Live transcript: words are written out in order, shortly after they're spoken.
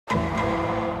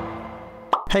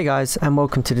Hey guys, and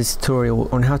welcome to this tutorial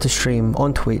on how to stream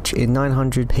on Twitch in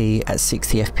 900p at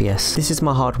 60 FPS. This is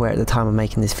my hardware at the time of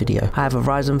making this video. I have a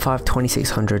Ryzen 5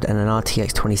 2600 and an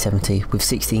RTX 2070 with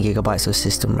 16GB of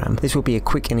system RAM. This will be a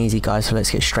quick and easy guide, so let's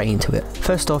get straight into it.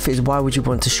 First off is why would you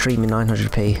want to stream in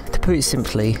 900p? To put it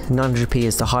simply, 900p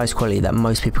is the highest quality that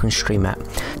most people can stream at.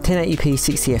 1080p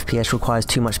 60 FPS requires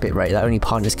too much bitrate that only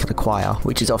partners can acquire,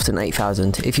 which is often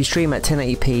 8000. If you stream at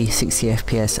 1080p 60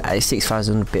 FPS at a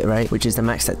 6000 bitrate, which is the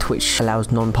max that Twitch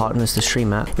allows non-partners to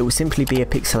stream at, it will simply be a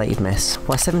pixelated mess.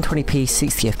 While 720p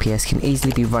 60 FPS can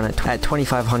easily be run at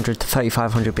 2500 to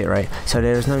 3500 bitrate, so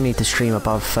there is no need to stream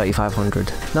above 3500.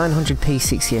 900p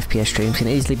 60 FPS streams can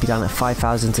easily be done at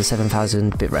 5000 to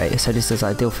 7000 bitrate, so this is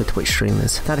ideal for Twitch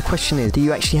streamers. Now the question is, do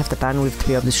you actually have the bandwidth to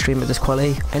be able to stream at this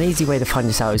quality? An easy way to find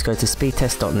this out is go to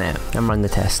speedtest.net and run the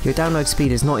test. Your download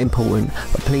speed is not important,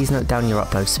 but please note down your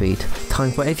upload speed.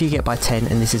 Times whatever you get by 10,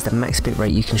 and this is the max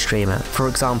bitrate you can stream at.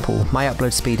 For example, my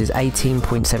upload speed is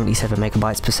 18.77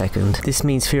 megabytes per second. This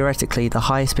means theoretically the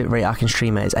highest bitrate I can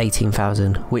stream at is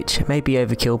 18,000, which may be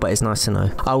overkill, but it's nice to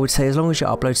know. I would say as long as your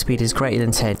upload speed is greater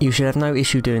than 10, you should have no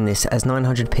issue doing this, as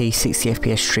 900p 60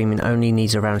 FPS streaming only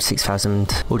needs around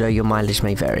 6,000, although your mileage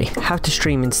may vary. How to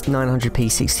stream in 900p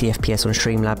 60 FPS on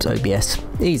Streamlabs OBS?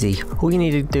 Easy. All you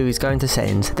need to do is go into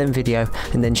settings, then video,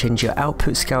 and then change your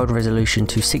output scaled resolution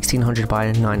to 1600 by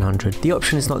 900. The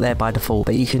option is not there by default,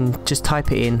 but you can just type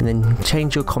it in and then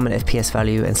change your common FPS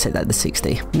value and set that to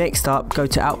 60. Next up, go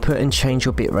to output and change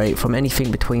your bitrate from anything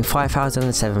between 5000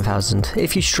 and 7000.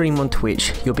 If you stream on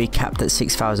Twitch, you'll be capped at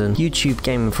 6000. YouTube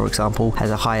Gaming, for example, has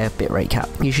a higher bitrate cap.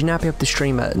 You should now be able to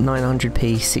stream at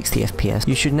 900p 60 FPS.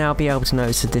 You should now be able to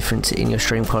notice the difference in your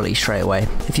stream quality straight away.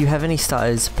 If you have any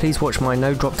stutters, please watch my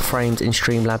no dropped frames in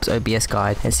Streamlabs OBS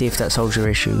guide and see if that solves your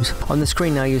issues. On the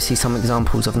screen now you'll see some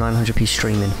examples of 900p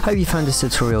streaming. Hope you found this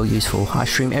tutorial useful. I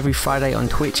stream every Friday on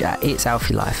Twitch at It's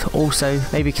Alfie Life. Also,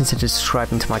 maybe consider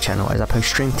subscribing to my channel as I post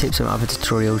stream tips and other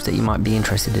tutorials that you might be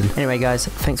interested in. Anyway guys,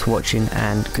 thanks for watching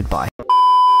and goodbye.